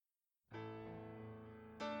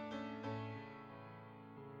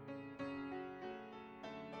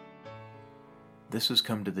This has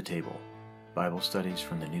come to the table, Bible studies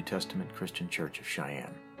from the New Testament Christian Church of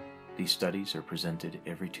Cheyenne. These studies are presented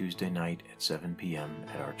every Tuesday night at 7 p.m.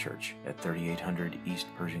 at our church at 3800 East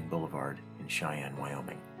Pershing Boulevard in Cheyenne,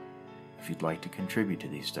 Wyoming. If you'd like to contribute to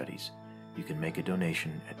these studies, you can make a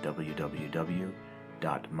donation at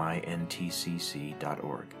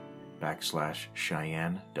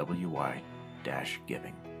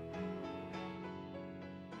www.myntcc.org/CheyenneWY-giving.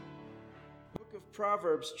 Book of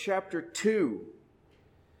Proverbs, chapter 2.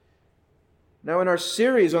 Now, in our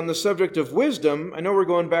series on the subject of wisdom, I know we're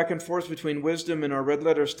going back and forth between wisdom and our red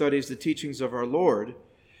letter studies, the teachings of our Lord.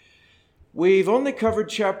 We've only covered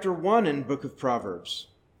chapter 1 in Book of Proverbs.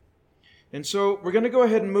 And so we're going to go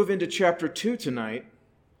ahead and move into chapter 2 tonight,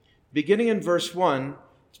 beginning in verse 1,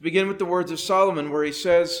 to begin with the words of Solomon, where he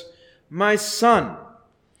says, "My son,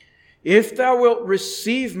 if thou wilt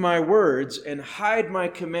receive my words and hide my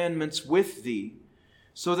commandments with thee,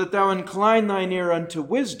 so that thou incline thine ear unto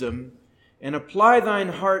wisdom, and apply thine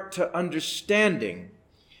heart to understanding.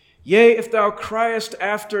 Yea, if thou criest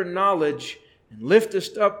after knowledge, and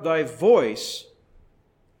liftest up thy voice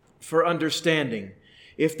for understanding.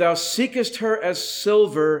 If thou seekest her as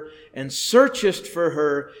silver, and searchest for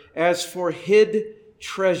her as for hid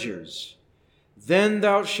treasures, then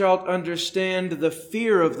thou shalt understand the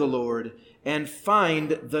fear of the Lord, and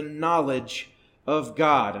find the knowledge of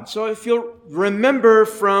God." And so if you'll remember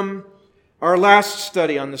from our last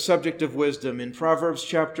study on the subject of wisdom in Proverbs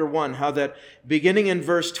chapter 1, how that beginning in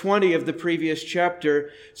verse 20 of the previous chapter,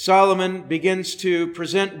 Solomon begins to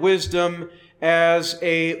present wisdom as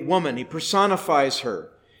a woman. He personifies her.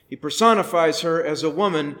 He personifies her as a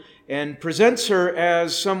woman and presents her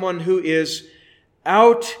as someone who is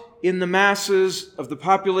out in the masses of the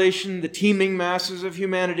population, the teeming masses of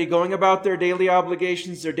humanity, going about their daily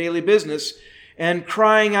obligations, their daily business, and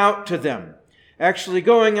crying out to them. Actually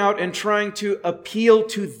going out and trying to appeal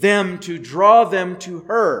to them, to draw them to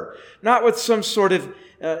her. Not with some sort of,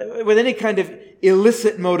 with any kind of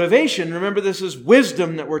illicit motivation. Remember, this is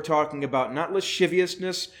wisdom that we're talking about, not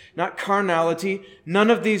lasciviousness, not carnality, none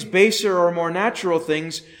of these baser or more natural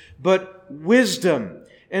things, but wisdom.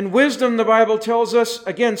 And wisdom, the Bible tells us,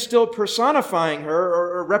 again, still personifying her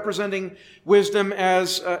or representing wisdom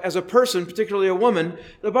as a person, particularly a woman.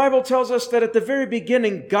 The Bible tells us that at the very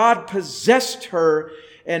beginning, God possessed her,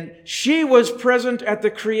 and she was present at the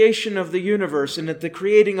creation of the universe and at the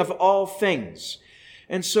creating of all things.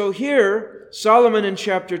 And so here, Solomon in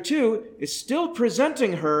chapter 2 is still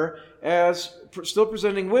presenting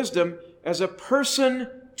wisdom as a person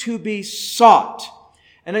to be sought.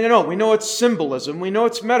 And we know it's symbolism. We know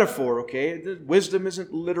it's metaphor, okay? Wisdom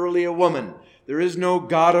isn't literally a woman. There is no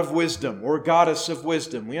god of wisdom or goddess of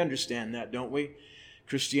wisdom. We understand that, don't we?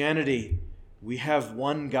 Christianity, we have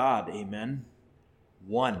one God, amen?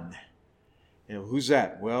 One. Who's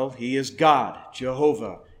that? Well, He is God,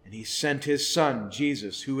 Jehovah. And He sent His Son,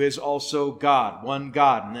 Jesus, who is also God, one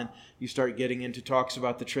God. And then you start getting into talks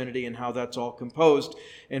about the Trinity and how that's all composed.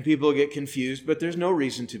 And people get confused, but there's no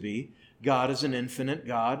reason to be. God is an infinite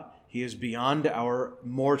God. He is beyond our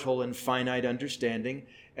mortal and finite understanding,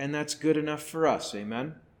 and that's good enough for us.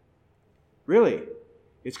 Amen? Really,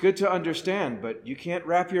 it's good to understand, but you can't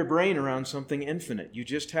wrap your brain around something infinite. You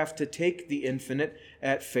just have to take the infinite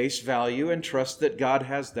at face value and trust that God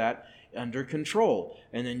has that under control,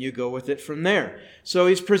 and then you go with it from there. So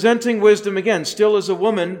he's presenting wisdom again, still as a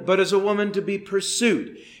woman, but as a woman to be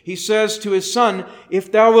pursued. He says to his son,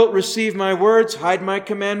 "If thou wilt receive my words, hide my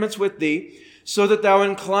commandments with thee, so that thou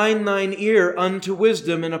incline thine ear unto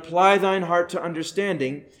wisdom, and apply thine heart to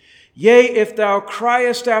understanding. Yea, if thou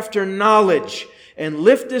criest after knowledge, and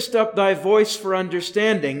liftest up thy voice for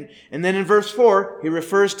understanding." And then in verse 4, he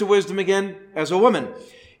refers to wisdom again as a woman.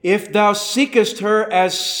 "If thou seekest her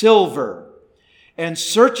as silver, and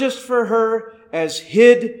searchest for her as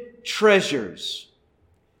hid treasures."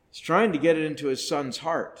 He's trying to get it into his son's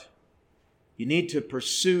heart. You need to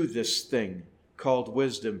pursue this thing called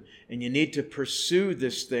wisdom, and you need to pursue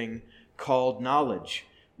this thing called knowledge.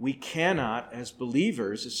 We cannot, as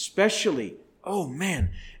believers, especially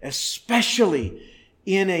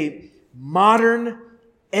in a modern,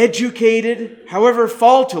 educated, however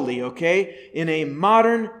faultily, in a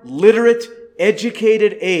modern, literate,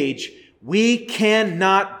 educated age, we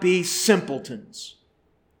cannot be simpletons.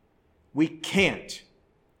 We can't.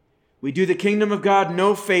 We do the kingdom of God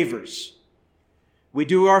no favors. We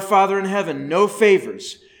do our Father in heaven no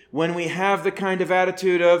favors when we have the kind of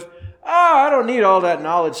attitude of, I don't need all that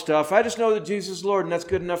knowledge stuff. I just know that Jesus is Lord and that's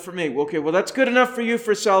good enough for me. Okay, well, that's good enough for you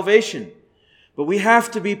for salvation. But we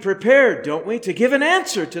have to be prepared, don't we, to give an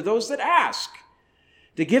answer to those that ask.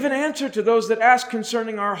 to give an answer to those that ask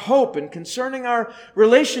concerning our hope and concerning our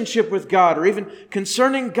relationship with God, or even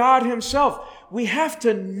concerning God Himself. We have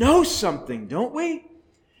to know something, don't we?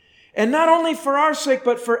 And not only for our sake,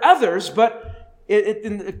 but for others. But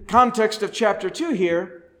in the context of chapter 2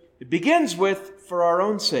 here, it begins with, for our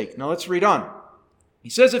own sake. Now let's read on. He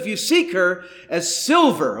says, if you seek her as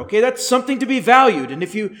silver, okay, that's something to be valued. And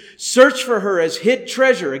if you search for her as hid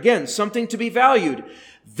treasure, again, something to be valued,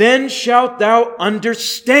 then shalt thou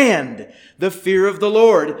understand the fear of the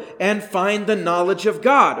Lord and find the knowledge of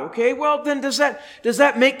God. Okay, well then does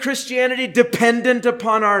that make Christianity dependent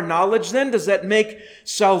upon our knowledge then? Does that make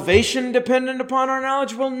salvation dependent upon our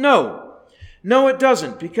knowledge? Well, no. No, it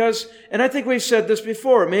doesn't, because, and I think we've said this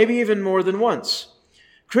before, maybe even more than once,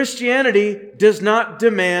 Christianity does not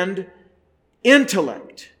demand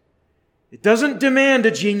intellect. It doesn't demand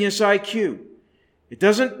a genius IQ. It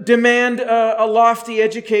doesn't demand a lofty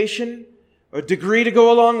education, a degree to go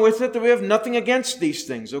along with it. That we have nothing against these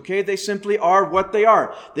things, okay? They simply are what they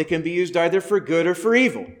are. They can be used either for good or for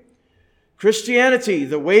evil. Christianity,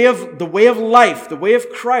 the way of life, the way of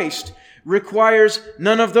Christ, requires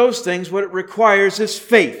none of those things. What it requires is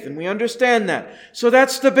faith, and we understand that. So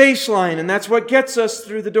that's the baseline, and that's what gets us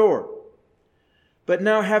through the door. But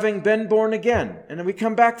now, having been born again, and we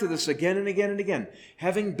come back to this again and again and again,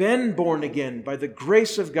 having been born again by the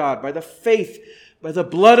grace of God, by the faith, by the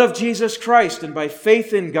blood of Jesus Christ, and by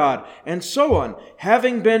faith in God, and so on,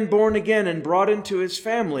 having been born again and brought into His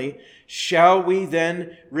family, shall we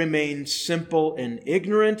then remain simple and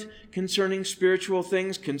ignorant concerning spiritual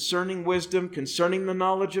things, concerning wisdom, concerning the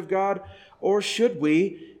knowledge of God? Or should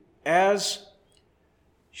we, as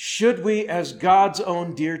God's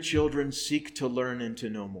own dear children, seek to learn and to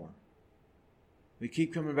know more? We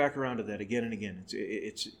keep coming back around to that again and again.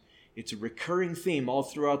 It's a recurring theme all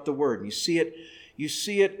throughout the Word. And you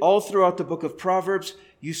see it all throughout the book of Proverbs.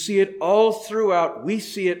 You see it all throughout, we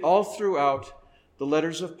see it all throughout the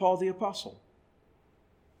letters of Paul the Apostle.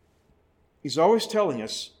 He's always telling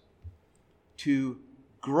us to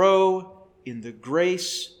grow in the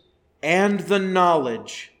grace and the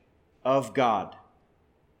knowledge of God.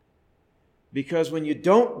 Because when you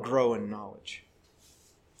don't grow in knowledge,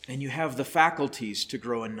 and you have the faculties to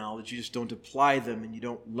grow in knowledge, you just don't apply them, and you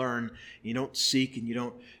don't learn, you don't seek,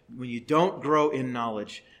 and when you don't grow in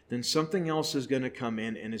knowledge, then something else is going to come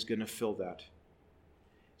in and is going to fill that.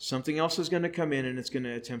 Something else is going to come in and it's going to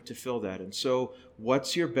attempt to fill that. And so,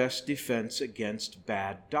 what's your best defense against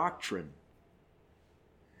bad doctrine?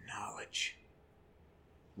 Knowledge.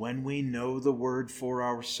 When we know the Word for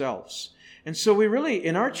ourselves. And so we really,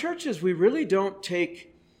 in our churches, we really don't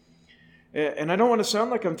take, and I don't want to sound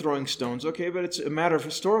like I'm throwing stones, okay, but it's a matter of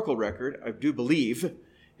historical record, I do believe,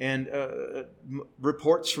 and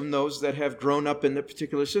reports from those that have grown up in the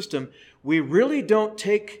particular system. We really don't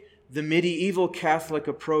take the medieval Catholic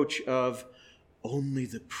approach of only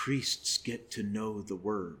the priests get to know the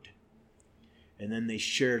Word. And then they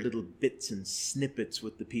share little bits and snippets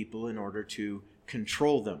with the people in order to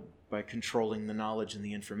control them by controlling the knowledge and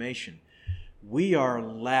the information. We are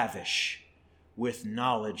lavish with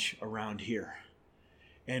knowledge around here,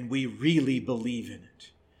 and we really believe in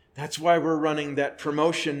it. That's why we're running that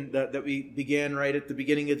promotion that we began right at the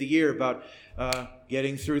beginning of the year about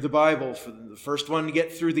getting through the Bible. For the first one to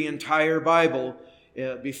get through the entire Bible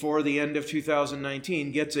before the end of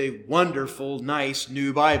 2019 gets a wonderful, nice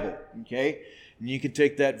new Bible. Okay? And you can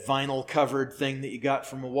take that vinyl-covered thing that you got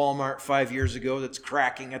from a Walmart 5 years ago that's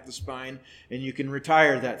cracking at the spine, and you can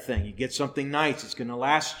retire that thing. You get something nice. It's going to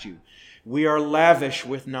last you. We are lavish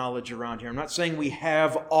with knowledge around here. I'm not saying we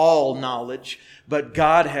have all knowledge, but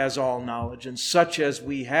God has all knowledge. And such as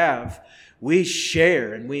we have, we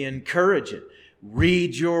share and we encourage it.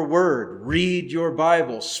 Read your Word. Read your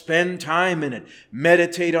Bible. Spend time in it.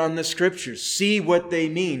 Meditate on the Scriptures. See what they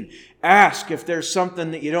mean. Ask if there's something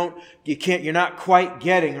that you're not quite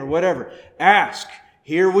getting or whatever. Ask.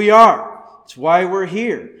 Here we are. It's why we're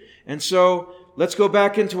here. And so, let's go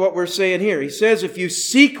back into what we're saying here. He says, if you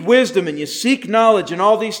seek wisdom and you seek knowledge and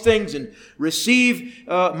all these things and receive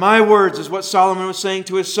my words, is what Solomon was saying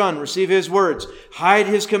to his son. Receive his words. Hide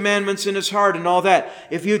his commandments in his heart and all that.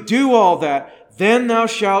 If you do all that, then thou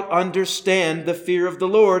shalt understand the fear of the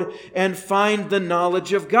Lord and find the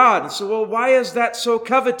knowledge of God. And so, well, why is that so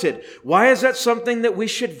coveted? Why is that something that we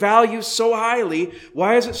should value so highly?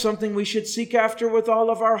 Why is it something we should seek after with all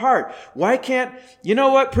of our heart? Why can't, you know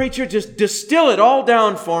what, preacher, just distill it all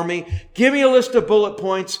down for me. Give me a list of bullet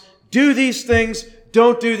points. Do these things.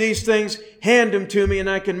 Don't do these things. Hand them to me and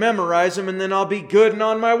I can memorize them and then I'll be good and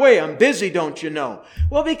on my way. I'm busy, don't you know?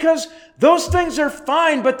 Well, because those things are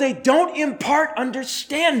fine, but they don't impart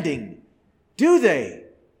understanding. Do they?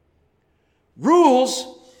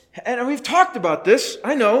 Rules, and we've talked about this,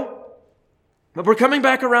 I know, but we're coming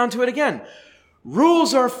back around to it again.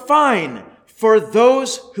 Rules are fine for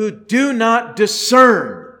those who do not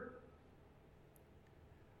discern.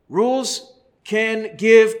 Rules can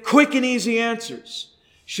give quick and easy answers.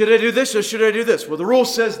 Should I do this or should I do this? Well, the rule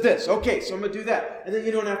says this. Okay, so I'm going to do that. And then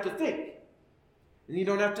you don't have to think. And you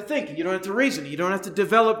don't have to think. You don't have to reason. You don't have to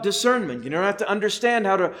develop discernment. You don't have to understand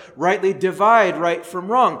how to rightly divide right from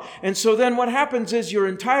wrong. And so then what happens is your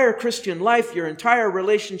entire Christian life, your entire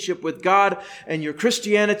relationship with God and your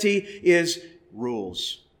Christianity is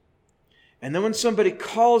rules. And then when somebody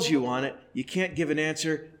calls you on it, you can't give an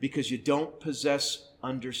answer because you don't possess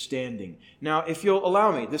understanding. Now, if you'll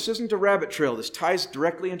allow me, this isn't a rabbit trail. This ties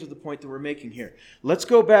directly into the point that we're making here. Let's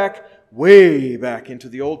go back, way back into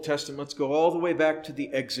the Old Testament. Let's go all the way back to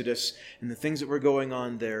the Exodus and the things that were going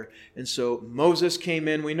on there. And so Moses came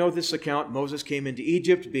in. We know this account. Moses came into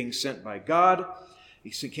Egypt being sent by God. He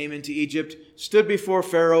came into Egypt, stood before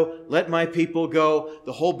Pharaoh, let my people go.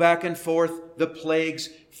 The whole back and forth, the plagues.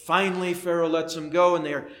 Finally, Pharaoh lets them go, and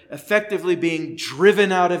they're effectively being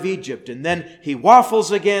driven out of Egypt. And then he waffles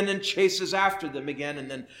again and chases after them again. And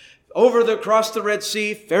then across the Red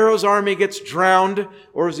Sea, Pharaoh's army gets drowned,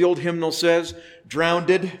 or as the old hymnal says, drowned.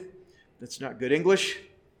 That's not good English.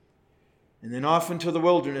 And then off into the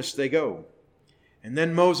wilderness they go. And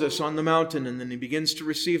then Moses on the mountain, and then he begins to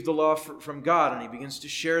receive the law from God, and he begins to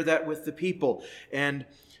share that with the people. And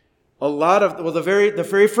the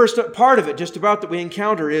very first part of it, just about that we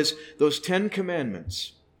encounter, is those 10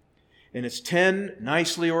 commandments. And it's 10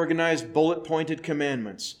 nicely organized, bullet-pointed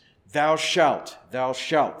commandments. Thou shalt, thou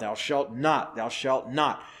shalt, thou shalt not, thou shalt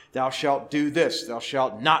not, thou shalt do this, thou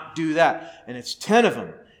shalt not do that. And it's 10 of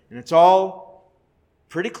them. And it's all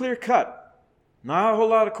pretty clear-cut. Not a whole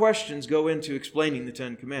lot of questions go into explaining the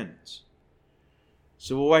 10 commandments.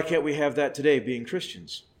 So why can't we have that today, being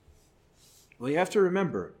Christians? Well, you have to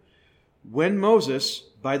remember, when Moses,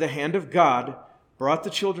 by the hand of God, brought the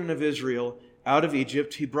children of Israel out of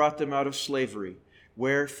Egypt, he brought them out of slavery,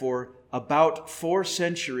 where for about 4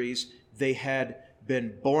 centuries they had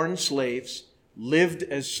been born slaves, lived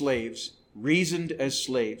as slaves, reasoned as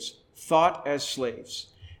slaves, thought as slaves.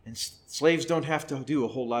 And slaves don't have to do a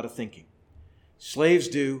whole lot of thinking. Slaves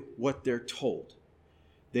do what they're told.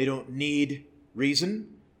 They don't need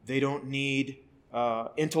reason. They don't need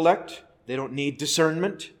intellect. They don't need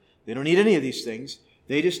discernment. They don't need any of these things.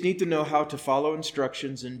 They just need to know how to follow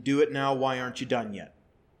instructions and do it now. Why aren't you done yet?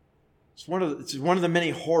 It's one of the many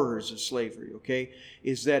horrors of slavery, okay,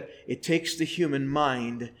 is that it takes the human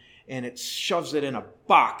mind and it shoves it in a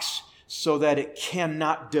box so that it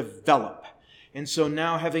cannot develop. And so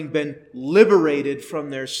now, having been liberated from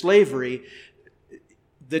their slavery,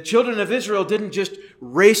 the children of Israel didn't just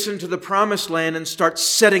race into the promised land and start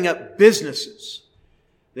setting up businesses.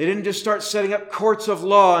 They didn't just start setting up courts of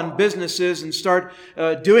law and businesses and start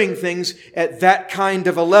doing things at that kind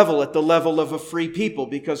of a level, at the level of a free people,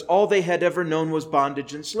 because all they had ever known was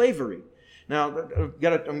bondage and slavery. Now,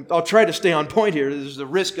 I'll try to stay on point here. There's the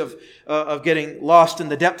risk of getting lost in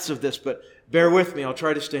the depths of this, but bear with me. I'll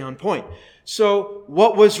try to stay on point. So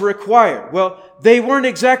what was required? Well, they weren't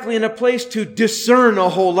exactly in a place to discern a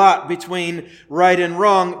whole lot between right and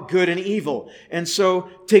wrong, good and evil. And so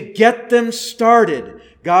to get them started,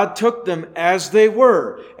 God took them as they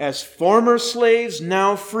were, as former slaves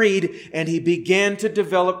now freed, and He began to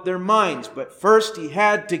develop their minds. But first He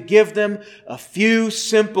had to give them a few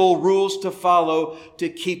simple rules to follow to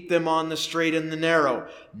keep them on the straight and the narrow.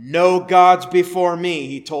 No gods before me,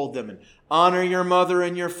 He told them, and honor your mother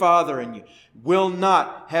and your father, and you will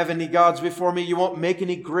not have any gods before me. You won't make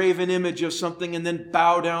any graven image of something and then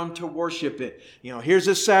bow down to worship it. Here's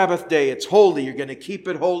a Sabbath day. It's holy. You're going to keep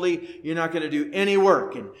it holy. You're not going to do any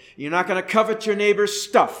work, and you're not going to covet your neighbor's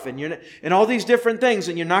stuff, and all these different things,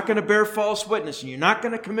 and you're not going to bear false witness, and you're not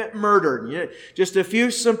going to commit murder. Just a few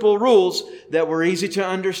simple rules that were easy to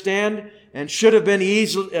understand and should have been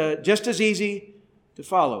just as easy to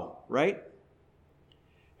follow, right?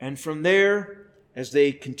 And from there, as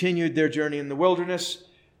they continued their journey in the wilderness,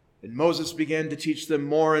 and Moses began to teach them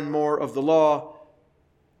more and more of the law,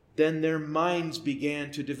 then their minds began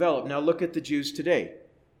to develop. Now look at the Jews today,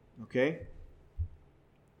 okay?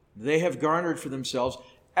 They have garnered for themselves,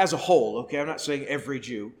 as a whole, okay, I'm not saying every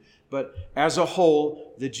Jew, but as a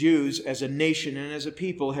whole, the Jews as a nation and as a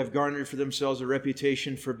people have garnered for themselves a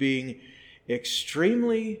reputation for being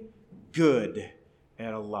extremely good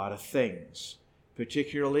at a lot of things.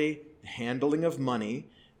 Particularly the handling of money,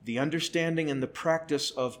 the understanding and the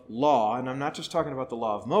practice of law. And I'm not just talking about the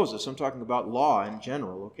law of Moses. I'm talking about law in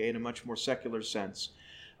general, okay, in a much more secular sense.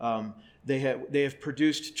 They have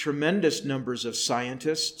produced tremendous numbers of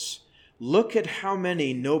scientists. Look at how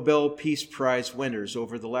many Nobel Peace Prize winners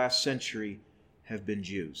over the last century have been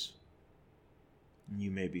Jews. And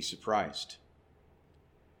you may be surprised.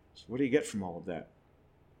 So what do you get from all of that?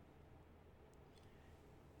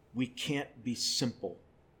 We can't be simple.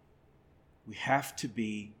 We have to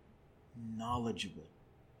be knowledgeable.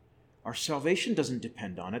 Our salvation doesn't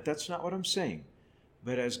depend on it. That's not what I'm saying.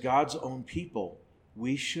 But as God's own people,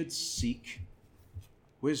 we should seek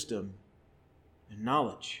wisdom and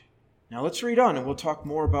knowledge. Now let's read on and we'll talk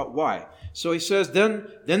more about why. So he says, Then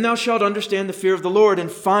thou shalt understand the fear of the Lord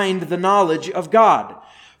and find the knowledge of God.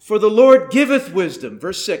 For the Lord giveth wisdom.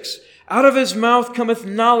 Verse 6, out of his mouth cometh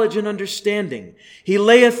knowledge and understanding. He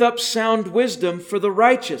layeth up sound wisdom for the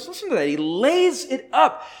righteous. Listen to that. He lays it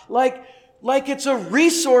up like it's a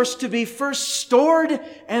resource to be first stored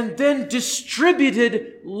and then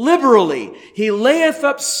distributed liberally. He layeth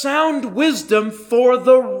up sound wisdom for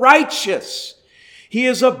the righteous. He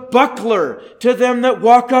is a buckler to them that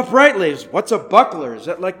walk uprightly. What's a buckler? Is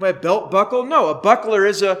that like my belt buckle? No, a buckler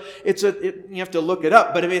is you have to look it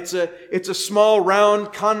up, but it's a small,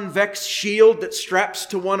 round, convex shield that straps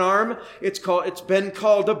to one arm. It's been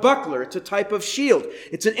called a buckler. It's a type of shield.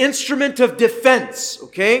 It's an instrument of defense,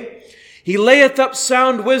 okay? He layeth up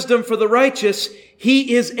sound wisdom for the righteous.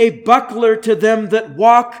 He is a buckler to them that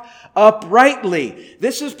walk uprightly.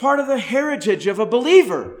 This is part of the heritage of a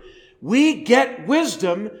believer. We get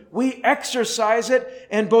wisdom, we exercise it,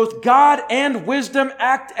 and both God and wisdom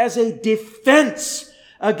act as a defense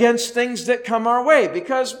against things that come our way.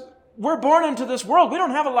 Because we're born into this world. We don't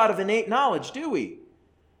have a lot of innate knowledge, do we?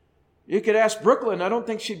 You could ask Brooklyn. I don't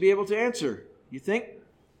think she'd be able to answer. You think?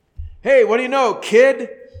 Hey, what do you know, kid?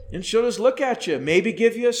 And she'll just look at you, maybe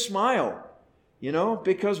give you a smile.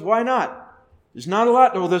 Because why not? There's not a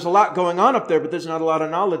lot, there's a lot going on up there, but there's not a lot of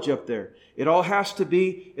knowledge up there. It all has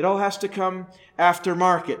to come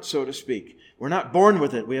aftermarket, so to speak. We're not born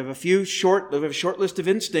with it. We have a short list of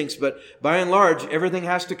instincts, but by and large, everything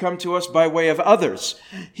has to come to us by way of others.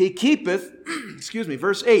 He keepeth,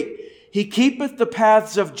 verse 8, he keepeth the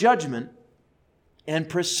paths of judgment and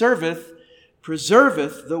preserveth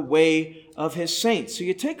the way of his saints. So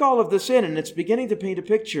you take all of this in, and it's beginning to paint a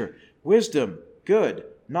picture. Wisdom, good.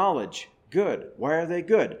 Knowledge, good. Why are they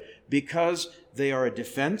good? Because they are a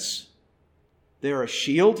defense. They are a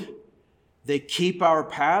shield. They keep our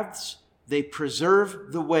paths. They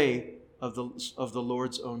preserve the way of the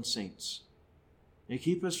Lord's own saints. They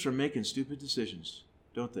keep us from making stupid decisions,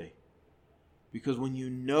 don't they? Because when you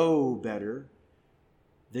know better,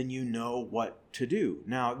 then you know what to do.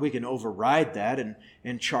 Now, we can override that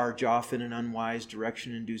and charge off in an unwise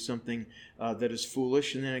direction and do something that is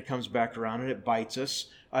foolish, and then it comes back around and it bites us,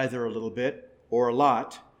 either a little bit or a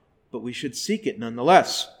lot, but we should seek it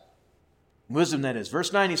nonetheless. Wisdom, that is.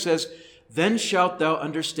 Verse 9, he says, Then shalt thou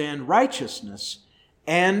understand righteousness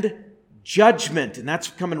and judgment. And that's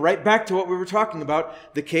coming right back to what we were talking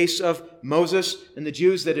about, the case of Moses and the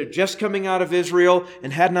Jews that are just coming out of Israel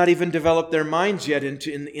and had not even developed their minds yet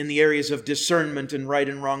in the areas of discernment and right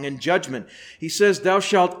and wrong and judgment. He says, Thou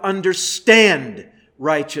shalt understand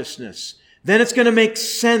righteousness. Then it's going to make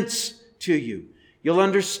sense to you. You'll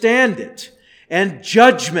understand it. And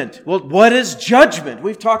judgment. Well, what is judgment?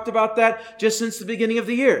 We've talked about that just since the beginning of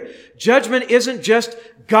the year. Judgment isn't just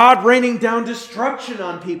God raining down destruction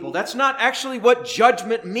on people. That's not actually what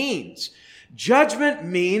judgment means. Judgment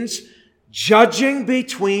means judging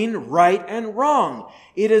between right and wrong.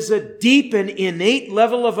 It is a deep and innate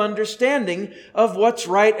level of understanding of what's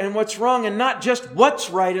right and what's wrong, and not just what's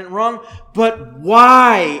right and wrong, but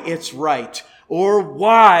why it's right or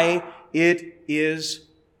why it is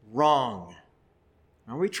wrong.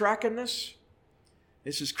 Are we tracking this?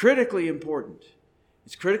 This is critically important.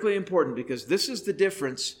 It's critically important because this is the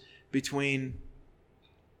difference between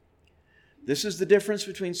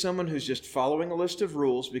someone who's just following a list of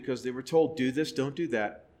rules because they were told, do this, don't do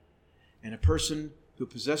that, and a person who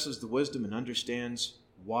possesses the wisdom and understands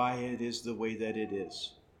why it is the way that it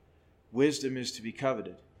is. Wisdom is to be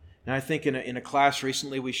coveted. And I think in a class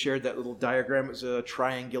recently we shared that little diagram. It was a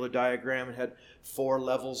triangular diagram. It had 4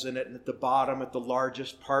 levels in it. And at the bottom, at the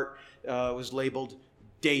largest part, was labeled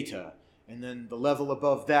data. And then the level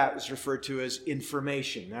above that was referred to as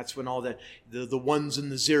information. That's when all the ones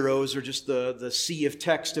and the zeros are just the sea of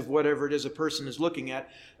text of whatever it is a person is looking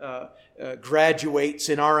at graduates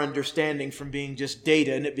in our understanding from being just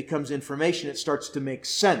data, and it becomes information. It starts to make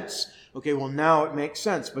sense. Okay, well now it makes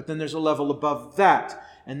sense. But then there's a level above that.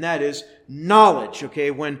 And that is knowledge,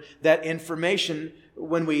 okay? When that information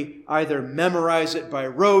when we either memorize it by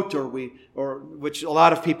rote or which a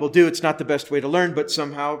lot of people do. It's not the best way to learn, but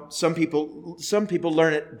somehow some people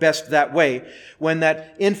learn it best that way. When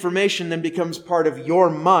that information then becomes part of your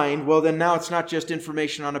mind, well, then now it's not just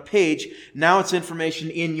information on a page. Now it's information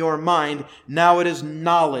in your mind. Now it is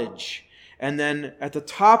knowledge. And then at the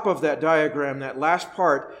top of that diagram, that last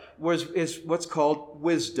part is what's called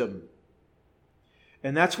wisdom.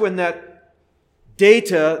 And that's when that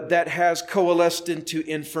data that has coalesced into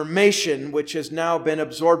information, which has now been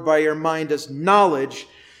absorbed by your mind as knowledge,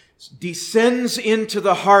 descends into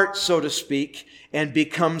the heart, so to speak, and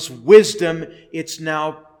becomes wisdom. It's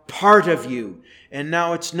now part of you. And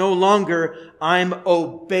now it's no longer, I'm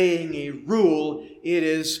obeying a rule. It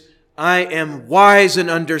is, I am wise in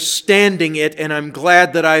understanding it, and I'm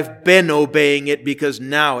glad that I've been obeying it because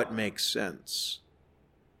now it makes sense.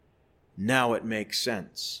 Now it makes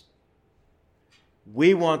sense.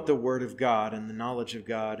 We want the Word of God and the knowledge of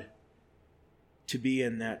God to be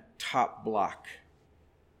in that top block.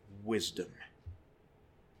 Wisdom.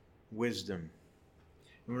 Wisdom.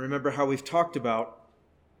 And remember how we've talked about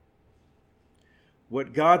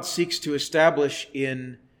what God seeks to establish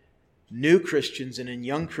in new Christians and in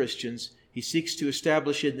young Christians. He seeks to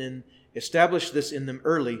establish this in them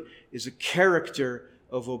early, is a character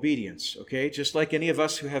of obedience. Okay, just like any of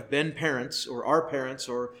us who have been parents or are parents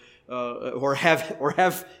or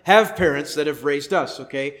have parents that have raised us.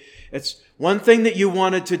 Okay, it's one thing that you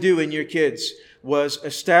wanted to do in your kids was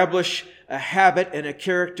establish a habit and a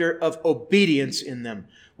character of obedience in them.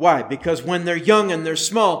 Why? Because when they're young and they're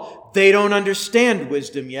small, they don't understand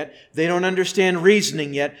wisdom yet. They don't understand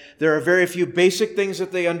reasoning yet. There are very few basic things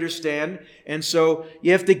that they understand. And so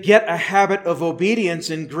you have to get a habit of obedience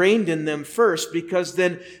ingrained in them first, because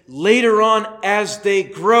then later on, as they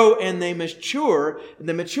grow and they mature,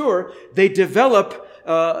 they develop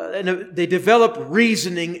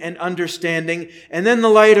reasoning and understanding, and then the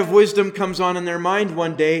light of wisdom comes on in their mind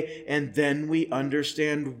one day, and then we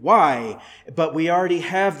understand why. But we already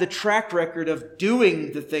have the track record of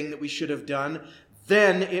doing the thing that we should have done.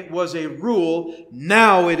 Then it was a rule.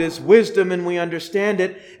 Now it is wisdom, and we understand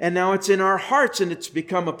it, and now it's in our hearts, and it's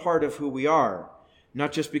become a part of who we are.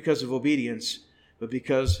 Not just because of obedience, but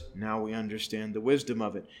because now we understand the wisdom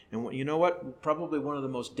of it. And you know what? Probably one of the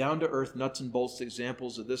most down-to-earth, nuts and bolts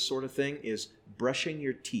examples of this sort of thing is brushing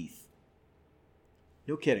your teeth.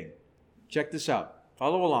 No kidding. Check this out.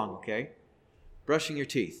 Follow along, okay? Brushing your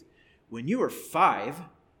teeth. When you were 5,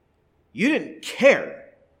 you didn't care.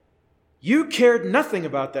 You cared nothing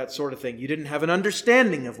about that sort of thing. You didn't have an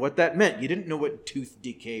understanding of what that meant. You didn't know what tooth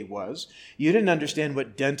decay was. You didn't understand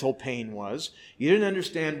what dental pain was. You didn't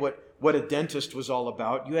understand what a dentist was all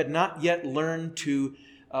about. You had not yet learned to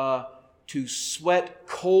sweat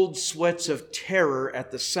cold sweats of terror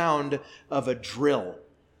at the sound of a drill.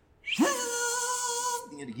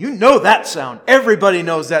 You know that sound. Everybody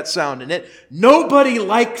knows that sound. And nobody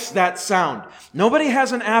likes that sound. Nobody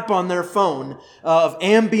has an app on their phone of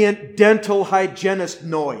ambient dental hygienist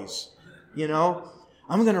noise. You know,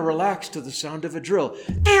 I'm going to relax to the sound of a drill.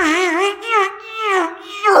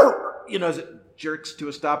 You know, as it jerks to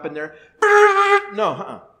a stop in there.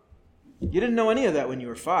 No, You didn't know any of that when you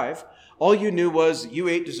were 5. All you knew was you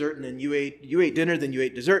ate dessert, and then you ate dinner, then you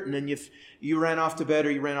ate dessert, and then you ran off to bed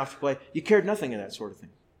or you ran off to play. You cared nothing of that sort of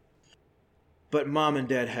thing. But Mom and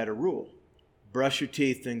Dad had a rule. Brush your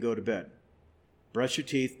teeth, then go to bed. Brush your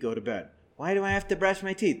teeth, go to bed. Why do I have to brush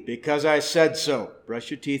my teeth? Because I said so.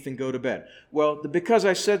 Brush your teeth and go to bed. Well, the because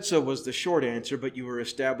I said so was the short answer, but you were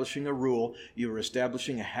establishing a rule. You were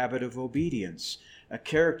establishing a habit of obedience, a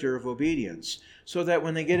character of obedience, so that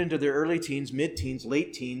when they get into their early teens, mid-teens,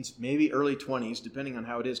 late teens, maybe early 20s, depending on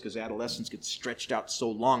how it is, because adolescence gets stretched out so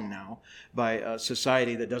long now by a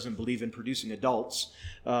society that doesn't believe in producing adults.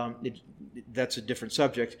 That's a different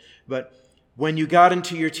subject. But when you got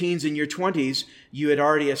into your teens and your 20s, you had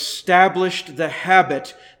already established the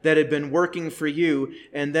habit that had been working for you.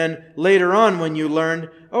 And then later on when you learned,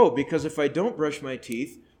 because if I don't brush my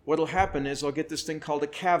teeth, what'll happen is I'll get this thing called a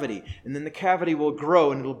cavity. And then the cavity will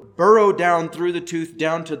grow and it'll burrow down through the tooth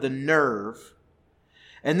down to the nerve.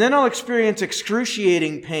 And then I'll experience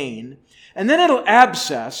excruciating pain. And then it'll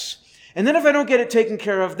abscess. And then if I don't get it taken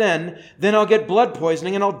care of then I'll get blood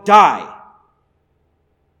poisoning and I'll die.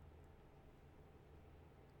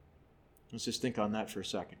 Let's just think on that for a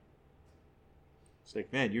second. It's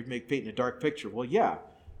like, man, you're painting a dark picture. Well, yeah.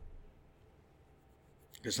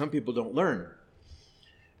 Because some people don't learn.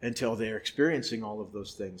 until they're experiencing all of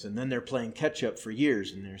those things. And then they're playing catch up for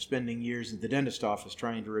years, and they're spending years at the dentist office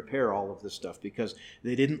trying to repair all of this stuff because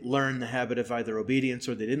they didn't learn the habit of either obedience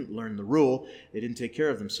or they didn't learn the rule. They didn't take care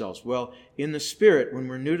of themselves. Well, in the Spirit, when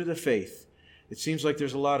we're new to the faith, it seems like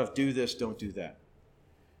there's a lot of do this, don't do that.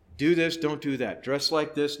 Do this, don't do that. Dress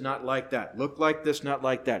like this, not like that. Look like this, not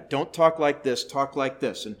like that. Don't talk like this, talk like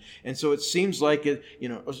this. And so it seems like,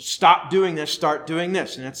 stop doing this, start doing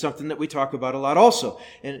this. And that's something that we talk about a lot also.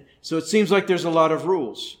 And so it seems like there's a lot of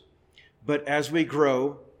rules. But as we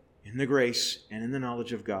grow in the grace and in the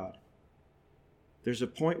knowledge of God, there's a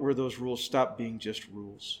point where those rules stop being just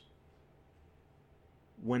rules.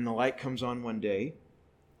 When the light comes on one day,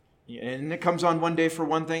 and it comes on one day for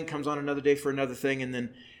one thing, comes on another day for another thing, and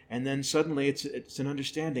then suddenly it's an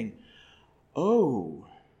understanding. Oh,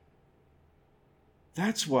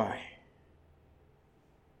 that's why.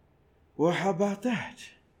 Well, how about that?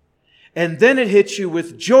 And then it hits you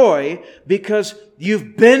with joy because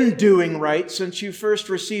you've been doing right since you first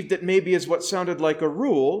received it maybe as what sounded like a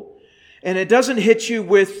rule. And it doesn't hit you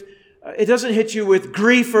with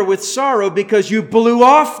grief or with sorrow because you blew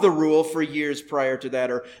off the rule for years prior to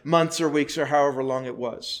that, or months or weeks or however long it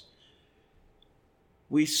was.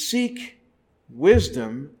 We seek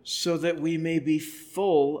wisdom so that we may be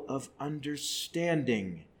full of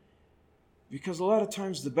understanding. Because a lot of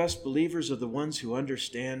times the best believers are the ones who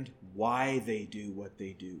understand why they do what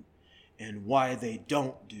they do and why they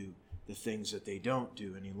don't do the things that they don't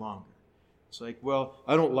do any longer. It's like, well,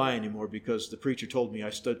 I don't lie anymore because the preacher told me I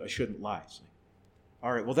shouldn't lie. It's like,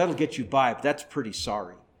 all right, well, that'll get you by, but that's pretty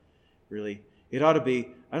sorry, really. It ought to be,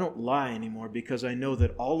 I don't lie anymore because I know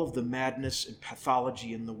that all of the madness and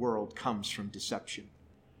pathology in the world comes from deception.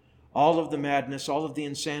 All of the madness, all of the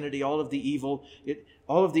insanity, all of the evil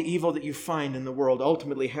that you find in the world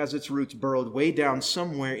ultimately has its roots burrowed way down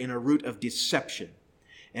somewhere in a root of deception.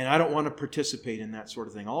 And I don't want to participate in that sort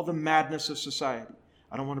of thing. All the madness of society,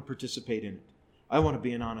 I don't want to participate in it. I want to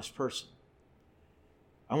be an honest person.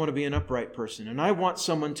 I want to be an upright person. And I want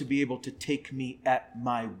someone to be able to take me at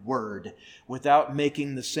my word without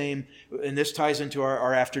making the same. And this ties into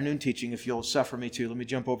our afternoon teaching, if you'll suffer me to. Let me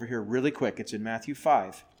jump over here really quick. It's in Matthew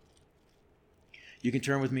 5. You can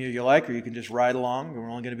turn with me if you like, or you can just ride along. We're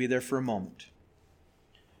only going to be there for a moment.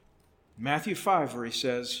 Matthew 5, where he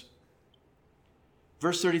says,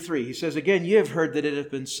 verse 33, he says, "Again, ye have heard that it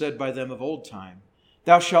hath been said by them of old time,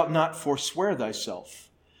 Thou shalt not forswear thyself,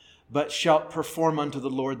 but shalt perform unto the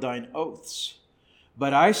Lord thine oaths.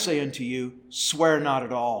 But I say unto you, swear not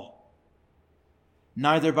at all.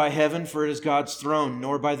 Neither by heaven, for it is God's throne,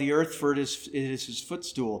 nor by the earth, for it is his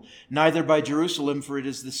footstool, neither by Jerusalem, for it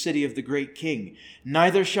is the city of the great King.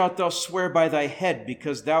 Neither shalt thou swear by thy head,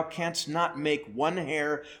 because thou canst not make one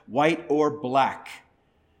hair white or black,"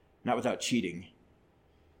 not without cheating.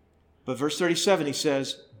 But verse 37, he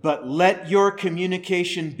says, "But let your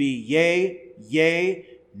communication be yea, yea,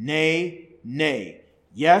 nay, nay.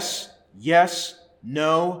 Yes, yes,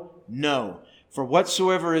 no, no. For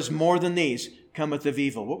whatsoever is more than these cometh of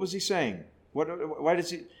evil." What was he saying? Why does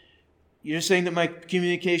he? You're saying that my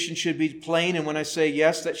communication should be plain, and when I say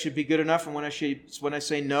yes, that should be good enough, and when I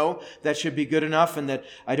say no, that should be good enough, and that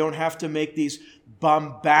I don't have to make these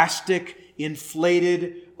bombastic,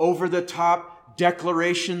 inflated, over-the-top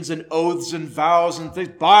declarations and oaths and vows and things.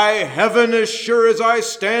 By heaven, as sure as I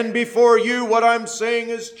stand before you, what I'm saying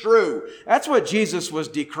is true. That's what Jesus was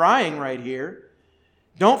decrying right here.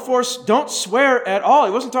 Don't swear at all.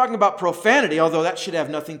 He wasn't talking about profanity, although that should have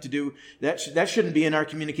nothing to do, that shouldn't be in our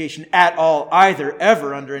communication at all either,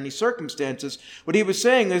 ever, under any circumstances. What he was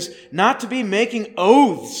saying is not to be making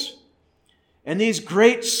oaths and these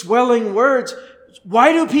great swelling words.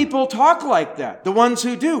 Why do people talk like that? The ones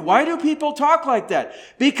who do. Why do people talk like that?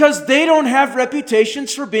 Because they don't have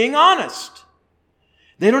reputations for being honest.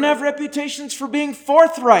 They don't have reputations for being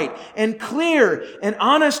forthright and clear and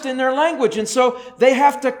honest in their language. And so they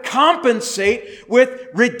have to compensate with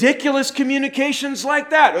ridiculous communications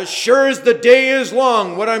like that. As sure as the day is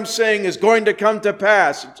long, what I'm saying is going to come to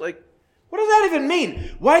pass. It's like, what does that even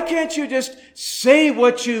mean? Why can't you just say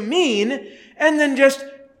what you mean and then just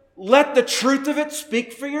let the truth of it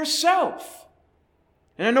speak for yourself?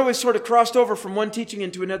 And I know we sort of crossed over from one teaching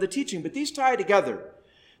into another teaching, but these tie together.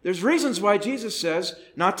 There's reasons why Jesus says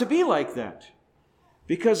not to be like that.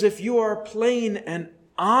 Because if you are plain and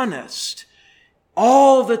honest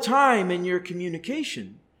all the time in your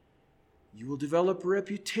communication, you will develop a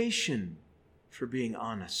reputation for being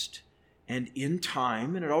honest. And in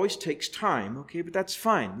time, and it always takes time, okay, but that's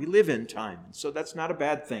fine. We live in time, so that's not a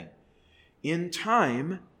bad thing. In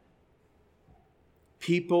time,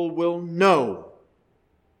 people will know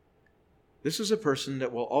This is a person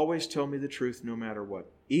that will always tell me the truth no matter what,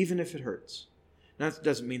 even if it hurts. Now, that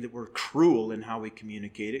doesn't mean that we're cruel in how we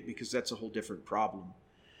communicate it, because that's a whole different problem.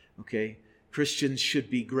 Okay? Christians should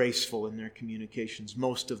be graceful in their communications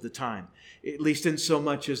most of the time, at least in so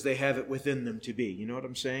much as they have it within them to be. You know what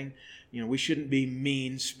I'm saying? We shouldn't be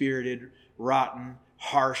mean-spirited, rotten,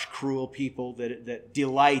 harsh, cruel people that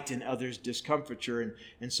delight in others' discomfiture.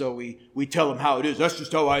 And so we tell them how it is. That's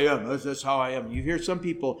just how I am. That's how I am. You hear some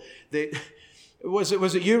people, was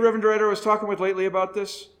it you, Reverend Director, I was talking with lately about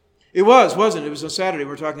this? It wasn't it? It was on Saturday.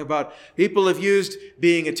 We're talking about people have used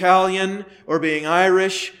being Italian or being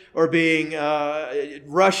Irish or being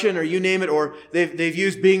Russian, or you name it, or they've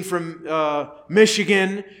used being from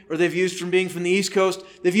Michigan, or they've used from being from the East Coast.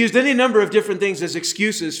 They've used any number of different things as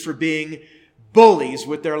excuses for being bullies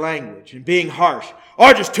with their language and being harsh.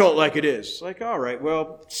 I just tell it like it is. Like, all right,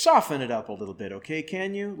 well, soften it up a little bit, okay?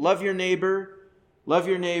 Can you? Love your neighbor,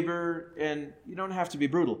 and you don't have to be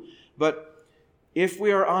brutal. But if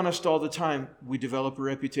we are honest all the time, we develop a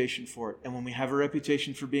reputation for it. And when we have a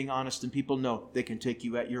reputation for being honest, and people know, they can take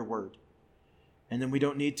you at your word. And then we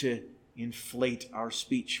don't need to inflate our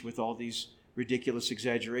speech with all these ridiculous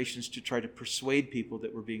exaggerations to try to persuade people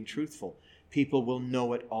that we're being truthful. People will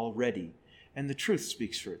know it already. And the truth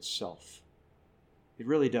speaks for itself. It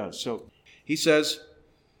really does. So he says,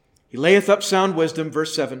 He layeth up sound wisdom,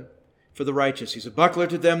 verse 7, for the righteous. He's a buckler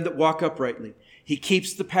to them that walk uprightly. He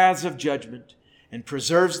keeps the paths of judgment and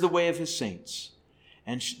preserves the way of his saints.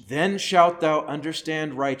 And then shalt thou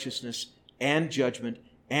understand righteousness and judgment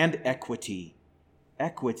and equity.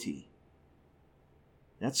 Equity.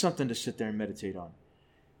 That's something to sit there and meditate on.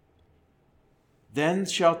 Then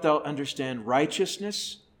shalt thou understand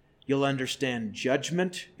righteousness. You'll understand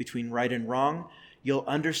judgment between right and wrong. You'll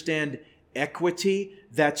understand equity.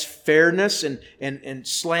 That's fairness and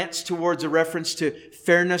slants towards a reference to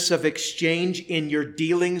fairness of exchange in your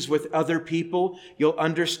dealings with other people. You'll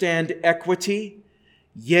understand equity.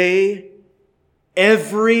 Yea,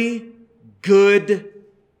 every good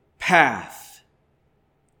path.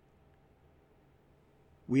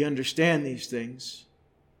 We understand these things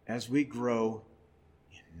as we grow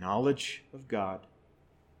in knowledge of God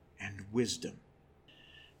and wisdom.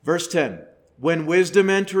 Verse 10, when wisdom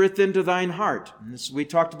entereth into thine heart. And we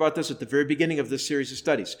talked about this at the very beginning of this series of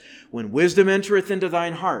studies. When wisdom entereth into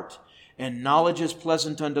thine heart, and knowledge is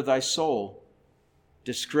pleasant unto thy soul,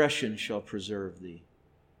 discretion shall preserve thee.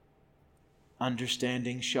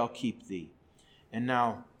 Understanding shall keep thee. And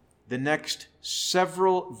now, the next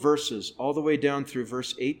several verses, all the way down through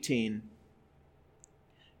verse 18,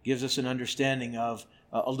 gives us an understanding of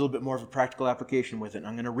a little bit more of a practical application with it.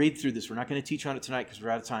 I'm going to read through this. We're not going to teach on it tonight because we're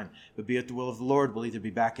out of time. But be it the will of the Lord, we'll either be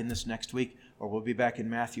back in this next week or we'll be back in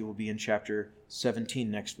Matthew. We'll be in chapter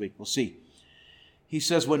 17 next week. We'll see. He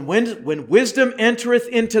says, when wisdom entereth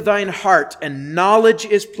into thine heart and knowledge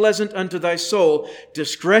is pleasant unto thy soul,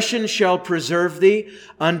 discretion shall preserve thee,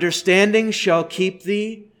 understanding shall keep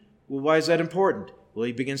thee. Well, why is that important? Well,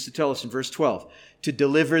 he begins to tell us in verse 12, to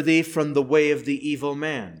deliver thee from the way of the evil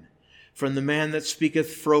man, from the man that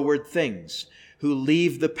speaketh froward things, who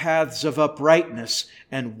leave the paths of uprightness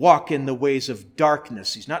and walk in the ways of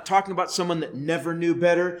darkness. He's not talking about someone that never knew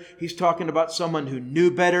better. He's talking about someone who knew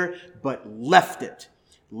better but left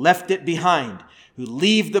it behind, who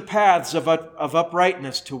leave the paths of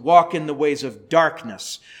uprightness to walk in the ways of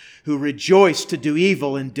darkness, who rejoice to do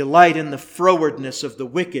evil and delight in the frowardness of the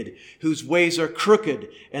wicked, whose ways are crooked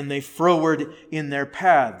and they froward in their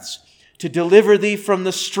paths, to deliver thee from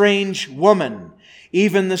the strange woman,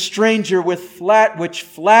 even the stranger which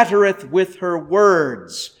flattereth with her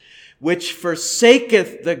words, which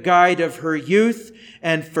forsaketh the guide of her youth,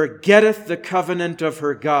 and forgetteth the covenant of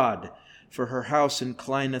her God. For her house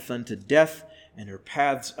inclineth unto death, and her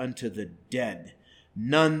paths unto the dead.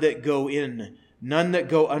 None that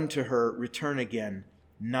go unto her return again,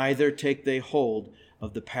 neither take they hold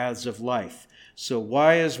of the paths of life. So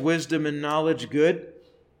why is wisdom and knowledge good?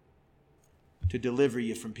 To deliver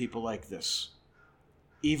you from people like this.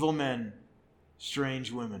 Evil men,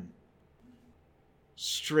 strange women,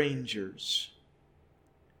 strangers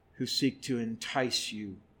who seek to entice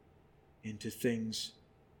you into things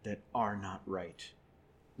that are not right.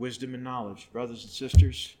 Wisdom and knowledge, brothers and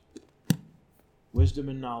sisters, wisdom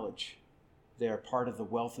and knowledge, they are part of the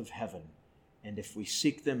wealth of heaven. And if we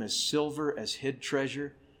seek them as silver, as hid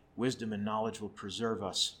treasure, wisdom and knowledge will preserve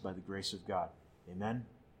us by the grace of God. Amen?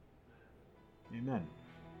 Amen.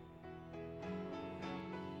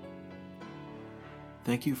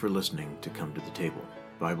 Thank you for listening to Come to the Table,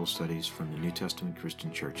 Bible studies from the New Testament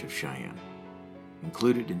Christian Church of Cheyenne.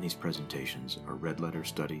 Included in these presentations are red letter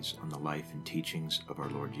studies on the life and teachings of our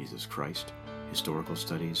Lord Jesus Christ, historical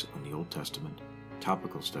studies on the Old Testament,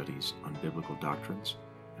 topical studies on biblical doctrines,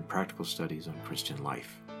 and practical studies on Christian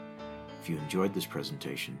life. If you enjoyed this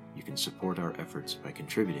presentation, you can support our efforts by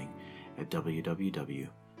contributing at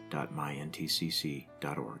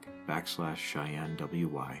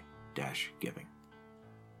www.myntcc.org/CheyenneWY-giving.